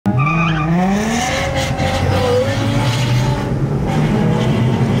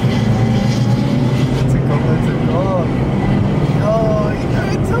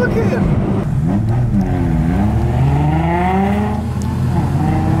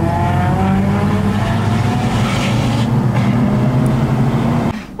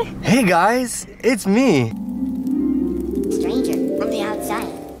guys, it's me. Stranger from the outside.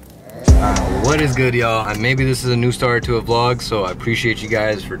 What is good, y'all? Maybe this is a new start to a vlog, so I appreciate you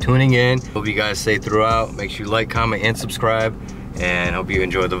guys for tuning in. Hope you guys stay throughout. Make sure you like, comment, and subscribe. And hope you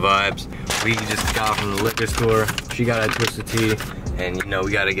enjoy the vibes. We just got from the liquor store. She got a Twisted Tea. And you know,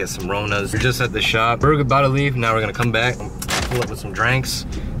 we gotta get some Ronas. We're just at the shop. We're about to leave. Now we're gonna come back, pull up with some drinks,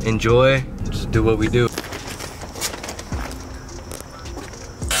 enjoy, just do what we do.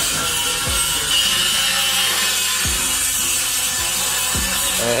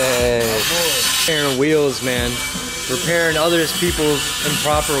 Hey, repairing wheels, man. Repairing others people's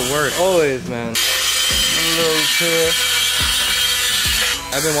improper work. Always, man.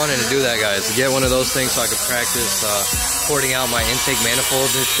 I've been wanting to do that, guys. To get one of those things so I could practice porting out my intake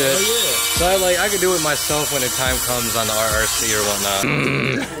manifolds and shit. Oh, yeah. So I could do it myself when the time comes on the RRC or whatnot.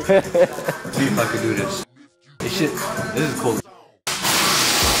 See if I could do this. This is cool.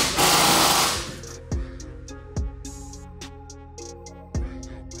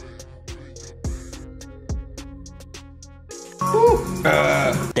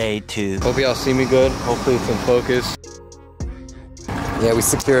 Day 2. Hope y'all see me good. Hopefully it's in focus. Yeah, we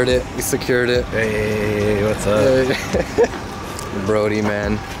secured it. We secured it. Hey, what's up? Brody,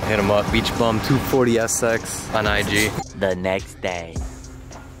 man. Hit him up. Beach Bum 240SX on IG. The next day.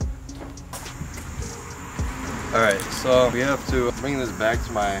 Alright, so we have to bring this back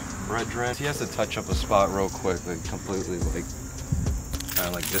to my brethren. He has to touch up a spot real quick, like completely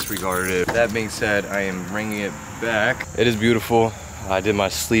kind of disregarded it. That being said, I am bringing it back. It is beautiful. I did my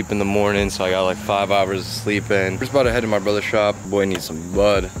sleep in the morning, so I got like 5 hours of sleep in. Just about to head to my brother's shop. Boy needs some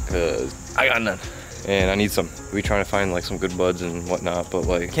bud, cause I got none. And I need some. We trying to find like some good buds and whatnot, but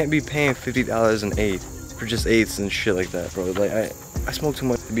like, can't be paying $50 an eighth for just eighths and shit like that, bro. Like, I smoke too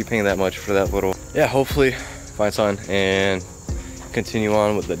much to be paying that much for that little. Yeah, hopefully find some and continue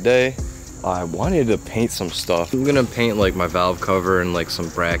on with the day. I wanted to paint some stuff. I'm gonna paint like my valve cover and like some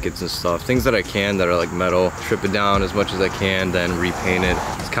brackets and stuff. Things that I can that are like metal. Strip it down as much as I can, then repaint it.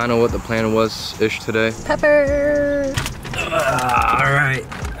 It's kind of what the plan was-ish today. Pepper! Alright.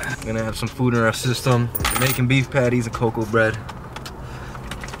 Gonna have some food in our system. Making beef patties and cocoa bread.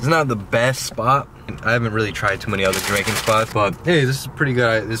 It's not the best spot. I haven't really tried too many other drinking spots, but hey, this is pretty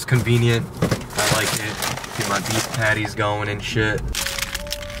good. This is convenient. I like it. Get my beef patties going and shit.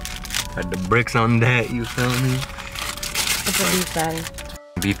 Had the bricks on that, you feel me? It's a beef patty.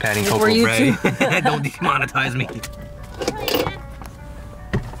 Beef patty and cocoa bread. Don't demonetize me.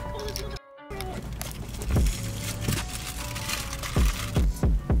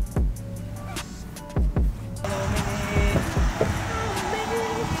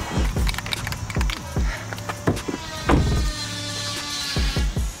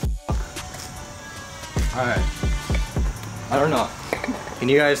 Alright. I don't know. Can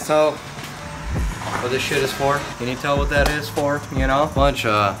you guys tell what this shit is for? Can you tell what that is for, you know? Bunch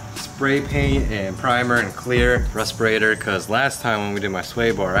of spray paint and primer and clear respirator, cause last time when we did my sway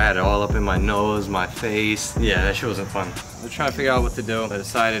bar, I had it all up in my nose, my face. Yeah, that shit wasn't fun. I was trying to figure out what to do. I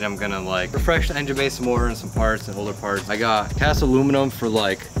decided I'm gonna like refresh the engine bay some more and some parts and older parts. I got cast aluminum for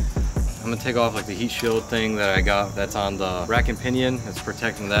like, I'm gonna take off like the heat shield thing that I got that's on the rack and pinion. It's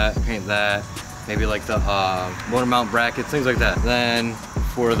protecting that, paint that. Maybe like the motor mount brackets, things like that. Then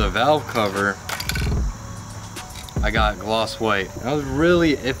for the valve cover, I got gloss white. I was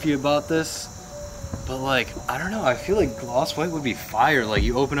really iffy about this, but like, I don't know, I feel like gloss white would be fire. Like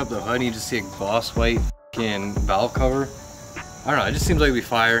you open up the hood and you just see a gloss white fucking valve cover. I don't know, it just seems like it'd be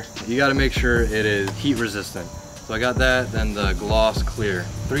fire. You gotta make sure it is heat resistant. So I got that, then the gloss clear.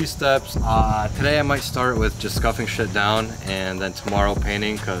 3 steps. Today I might start with just scuffing shit down and then tomorrow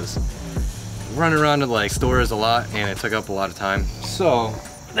painting, cause running around to like stores a lot and it took up a lot of time. So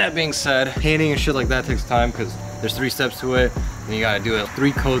that being said, painting and shit like that takes time because there's 3 steps to it and you gotta do it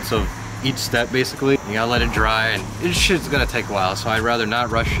 3 coats of each step basically. You gotta let it dry and this shit's gonna take a while, so I'd rather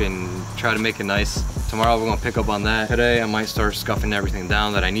not rush and try to make it nice. Tomorrow we're gonna pick up on that. Today I might start scuffing everything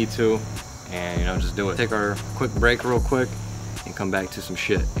down that I need to and you know, just do it. Take our quick break real quick and come back to some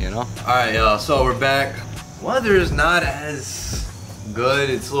shit, you know? Alright y'all, so we're back. Weather is not as good.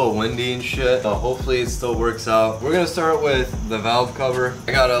 It's a little windy and shit, so hopefully it still works out. We're gonna start with the valve cover.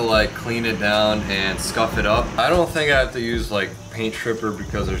 I gotta like clean it down and scuff it up. I don't think I have to use like paint stripper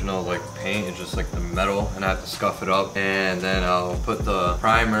because there's no like paint, it's just like the metal, and I have to scuff it up. And then I'll put the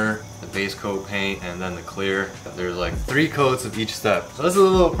primer, the base coat paint, and then the clear. There's like 3 coats of each step, so this is a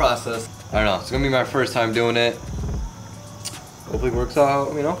little process. I don't know, it's gonna be my first time doing it. hopefully it works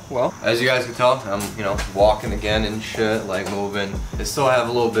out, you know, well. As you guys can tell, I'm, you know, walking again and shit, like moving. I still have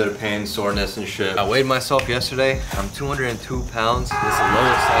a little bit of pain, soreness and shit. I weighed myself yesterday. I'm 202 pounds. It's the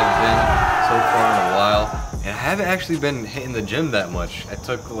lowest I've been so far in a while. And I haven't actually been hitting the gym that much. I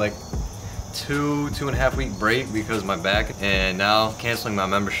took like two and a half week break because of my back, and now canceling my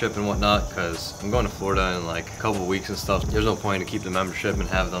membership and whatnot because I'm going to Florida in like a couple weeks and stuff. There's no point to keep the membership and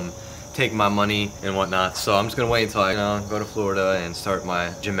have them take my money and whatnot, so I'm just gonna wait until I, you know, go to Florida and start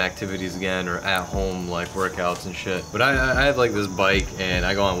my gym activities again, or at home like workouts and shit. But I have like this bike and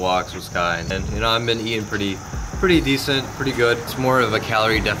I go on walks with Sky, and you know, I've been eating pretty decent, pretty good. It's more of a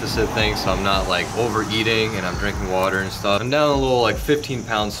calorie deficit thing, so I'm not like overeating, and I'm drinking water and stuff. I'm down a little, like 15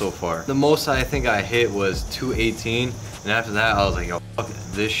 pounds so far. The most I think I hit was 218, and after that I was like, yo, fuck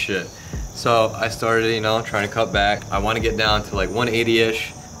this shit. So I started, you know, trying to cut back. I want to get down to like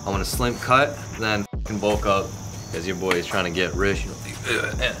 180-ish. I want a slim cut, then fucking bulk up, because your boy is trying to get rich. You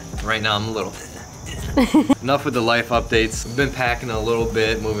know, right now I'm a little. Enough with the life updates. I've been packing a little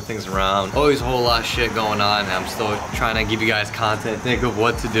bit, moving things around. Always a whole lot of shit going on, and I'm still trying to give you guys content, think of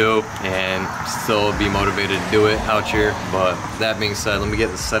what to do, and still be motivated to do it out here. But that being said, let me get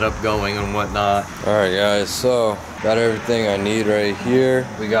the setup going and whatnot. Alright guys, so got everything I need right here.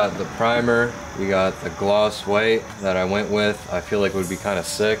 We got the primer, we got the gloss white that I went with. I feel like it would be kind of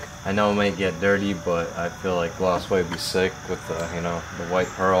sick. I know it might get dirty, but I feel like gloss white would be sick with the, you know, the white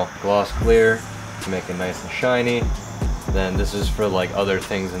pearl. Gloss clear to make it nice and shiny. Then this is for like other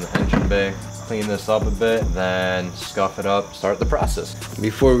things in the engine bay. Clean this up a bit, then scuff it up, start the process.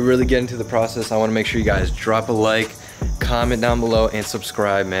 Before we really get into the process, I want to make sure you guys drop a like, comment down below, and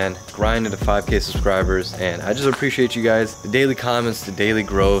subscribe, man. Grinding to 5K subscribers, and I just appreciate you guys, the daily comments, the daily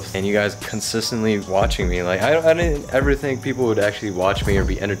growth, and you guys consistently watching me. Like I didn't ever think people would actually watch me or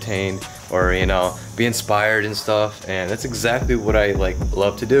be entertained or, you know, be inspired and stuff, and that's exactly what I like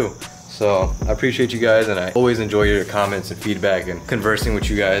love to do. So I appreciate you guys, and I always enjoy your comments and feedback and conversing with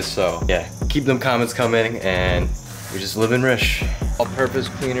you guys. So yeah, keep them comments coming, and we're just living rich. All-purpose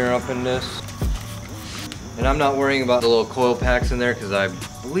cleaner up in this. And I'm not worrying about the little coil packs in there because I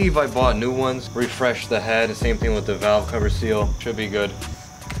believe I bought new ones. Refresh the head, the same thing with the valve cover seal. Should be good.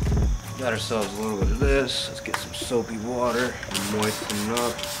 Got ourselves a little bit of this. Let's get some soapy water and moisten it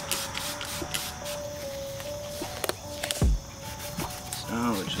up.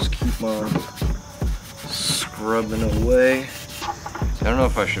 Now let's just keep on scrubbing away. I don't know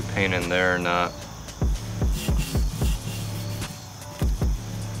if I should paint in there or not.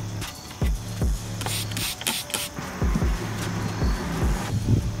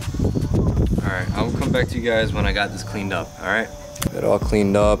 Alright, I'll come back to you guys when I got this cleaned up, alright? Got it all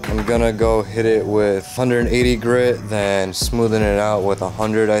cleaned up. I'm gonna go hit it with 180 grit, then smoothing it out with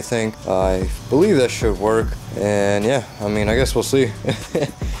 100, I think. I believe that should work. And yeah, I mean, I guess we'll see.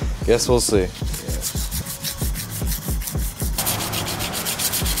 Guess we'll see.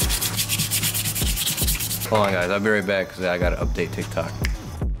 Hold on guys, I'll be right back because I gotta update TikTok.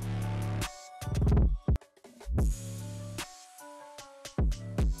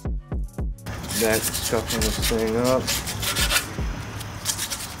 Back scuffing this thing up.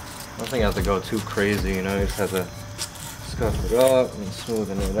 I don't think I have to go too crazy, you know, you just have to scuff it up and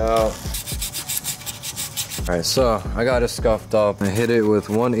smoothing it out. Alright, so I got it scuffed up. I hit it with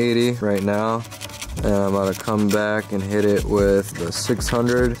 180 right now. And I'm about to come back and hit it with the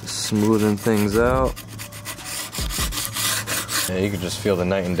 600, smoothing things out. Yeah, you can just feel the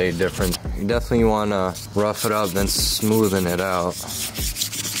night and day difference. You definitely want to rough it up, then smoothing it out.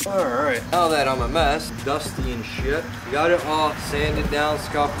 Alright, now that I'm a mess, dusty and shit, we got it all sanded down,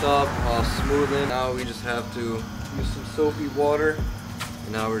 scuffed up, all smoothing. Now we just have to use some soapy water.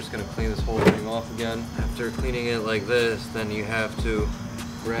 And now we're just gonna clean this whole thing off again. After cleaning it like this, then you have to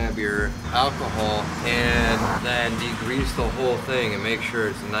grab your alcohol and then degrease the whole thing and make sure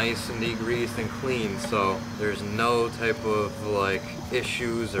it's nice and degreased and clean, so there's no type of like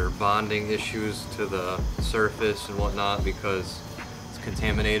issues or bonding issues to the surface and whatnot because it's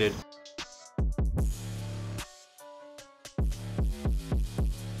contaminated.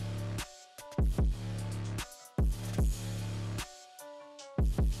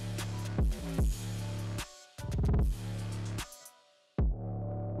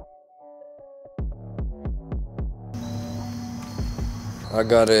 I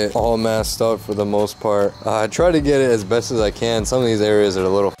got it all masked up for the most part. I try to get it as best as I can. Some of these areas are a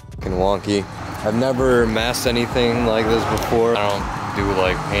little fucking wonky. I've never masked anything like this before. I don't do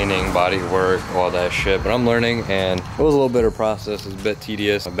like painting, body work, all that shit, but I'm learning, and it was a little bit of process. It was a bit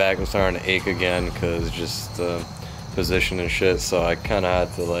tedious. My back was starting to ache again because just the position and shit, so I kind of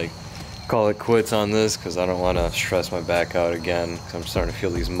had to like call it quits on this because I don't want to stress my back out again, because I'm starting to feel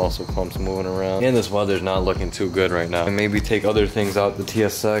these muscle clumps moving around. And this weather's not looking too good right now. And maybe take other things out the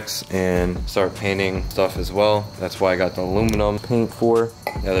TSX and start painting stuff as well. That's why I got the aluminum paint for.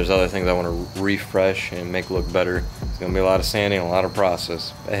 Yeah, there's other things I want to refresh and make look better. It's gonna be a lot of sanding, a lot of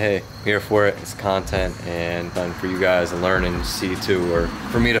process. But hey, I'm here for it. It's content and fun for you guys to learn and see too, or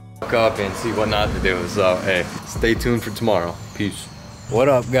for me to fuck up and see what not to do. So hey, stay tuned for tomorrow. Peace. What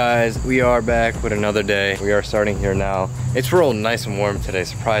up guys, we are back with another day. We are starting here now. It's real nice and warm today,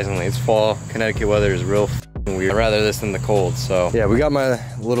 surprisingly. It's fall. Connecticut weather is real weird. I'd rather this than the cold. So yeah, we got my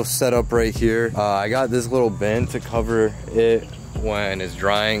little setup right here. I got this little bin to cover it when it's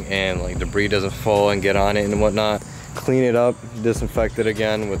drying and like debris doesn't fall and get on it and whatnot. Clean it up, disinfect it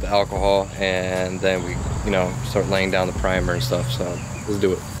again with alcohol, and then we, you know, start laying down the primer and stuff. So let's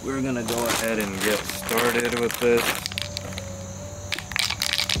do it. We're gonna go ahead and get started with this.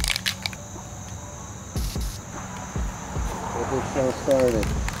 Get this show started.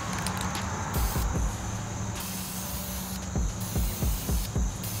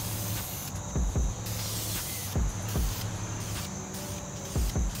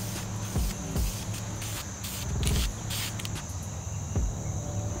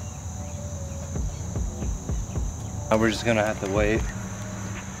 We're just gonna have to wait,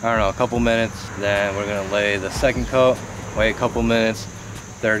 I don't know, a couple minutes, then we're gonna lay the second coat, wait a couple minutes,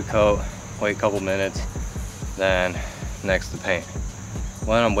 third coat, wait a couple minutes, then next to paint.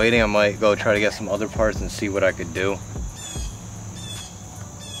 While I'm waiting, I might go try to get some other parts and see what I could do.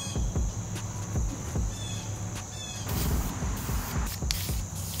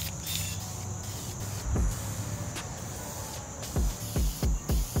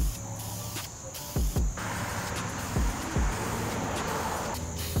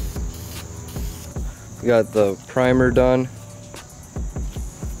 We got the primer done.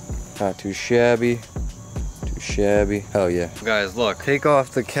 Not too shabby. Too shabby. Hell yeah. Guys, look. Take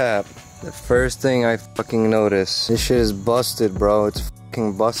off the cap. The first thing I fucking notice. This shit is busted, bro. It's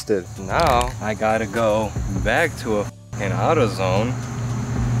fucking busted. Now, I gotta go back to a fucking AutoZone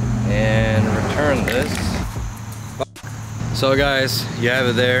and return this. So guys, you have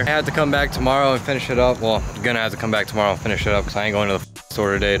it there. I have to come back tomorrow and finish it up. Well, I'm gonna have to come back tomorrow and finish it up because I ain't going to the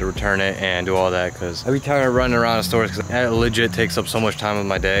store today to return it and do all that, because I be tired of running around the stores because that legit takes up so much time of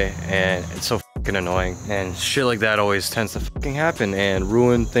my day and it's so fucking annoying. And shit like that always tends to fucking happen and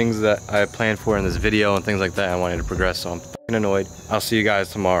ruin things that I planned for in this video and things like that I wanted to progress, so I'm fucking annoyed. I'll see you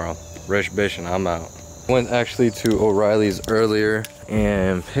guys tomorrow. Rich Bish and I'm out. Went actually to O'Reilly's earlier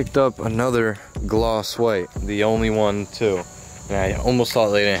and picked up another gloss white, the only one too. And I almost thought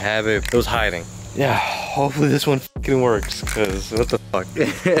they didn't have it. It was hiding. Yeah, hopefully this one fucking works, because what the fuck.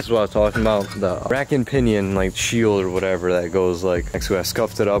 This is what I was talking about, the rack and pinion like shield or whatever that goes like next to it. I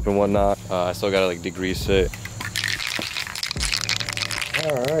scuffed it up and whatnot. I still gotta like degrease it.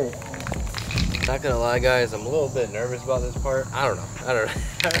 Alright. Not gonna lie guys, I'm a little bit nervous about this part. I don't know.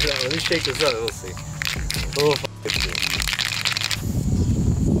 Let me shake this up, we'll see. A little fucking shit.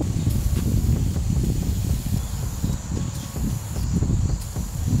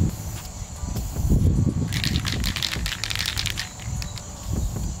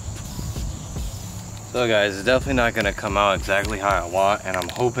 So guys, it's definitely not gonna come out exactly how I want, and I'm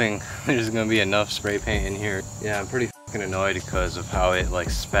hoping there's gonna be enough spray paint in here. Yeah, I'm pretty fucking annoyed because of how it like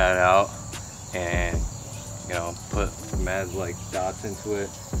spat out and, you know, put mad like dots into it.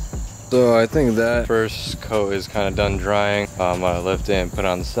 So I think that first coat is kind of done drying. I'm gonna lift it and put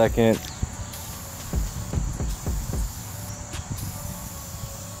on the second.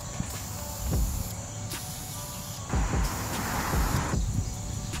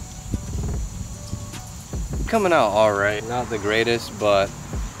 Coming out all right, not the greatest, but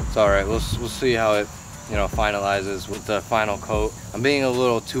it's all right. We'll see how it, you know, finalizes with the final coat. I'm being a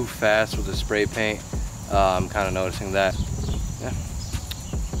little too fast with the spray paint. I'm kind of noticing that. Yeah.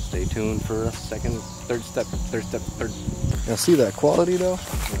 Stay tuned for a third step. You'll see that quality though.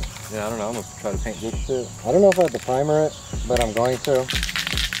 Yeah, I don't know. I'm gonna try to paint this too. I don't know if I have to primer it, but I'm going to.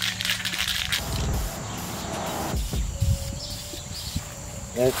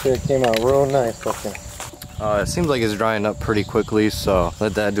 That shit came out real nice looking. It seems like it's drying up pretty quickly, so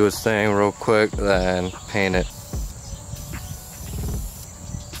let that do its thing real quick, then paint it.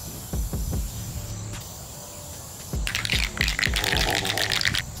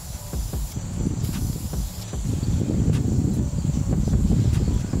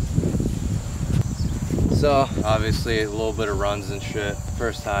 So, obviously a little bit of runs and shit,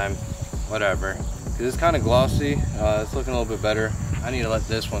 first time, whatever. Cause it's kind of glossy, it's looking a little bit better. I need to let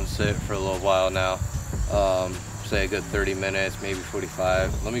this one sit for a little while now. say a good 30 minutes, maybe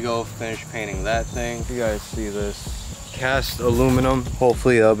 45. Let me go finish painting that thing. You guys see this cast aluminum.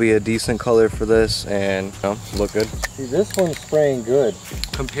 Hopefully that'll be a decent color for this and you know, look good. See, this one's spraying good.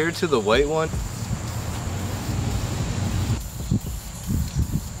 Compared to the white one,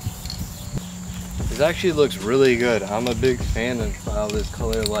 this actually looks really good. I'm a big fan of how this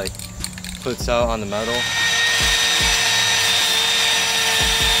color like puts out on the metal.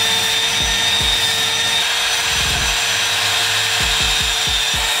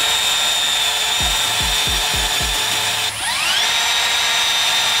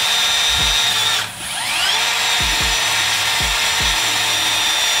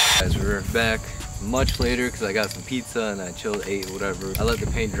 Guys, we're back much later because I got some pizza and I chilled, ate, whatever. I let the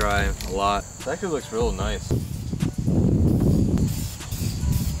paint dry a lot. It actually looks real nice.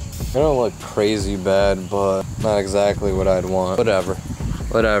 I don't look crazy bad, but not exactly what I'd want. Whatever.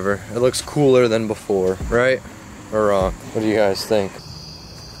 Whatever. It looks cooler than before, right? Or wrong? What do you guys think?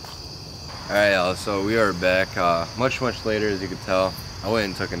 Alright, y'all, so we are back much later, as you can tell. I went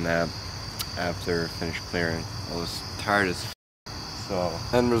and took a nap after finished clearing. I was tired as f. So,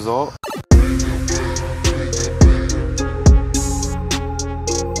 end result.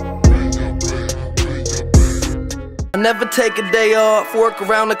 I never take a day off, work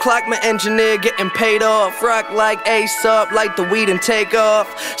around the clock, my engineer getting paid off. Rock like Ace up, like the weed and take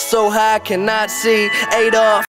off. So high, cannot see, 8 off.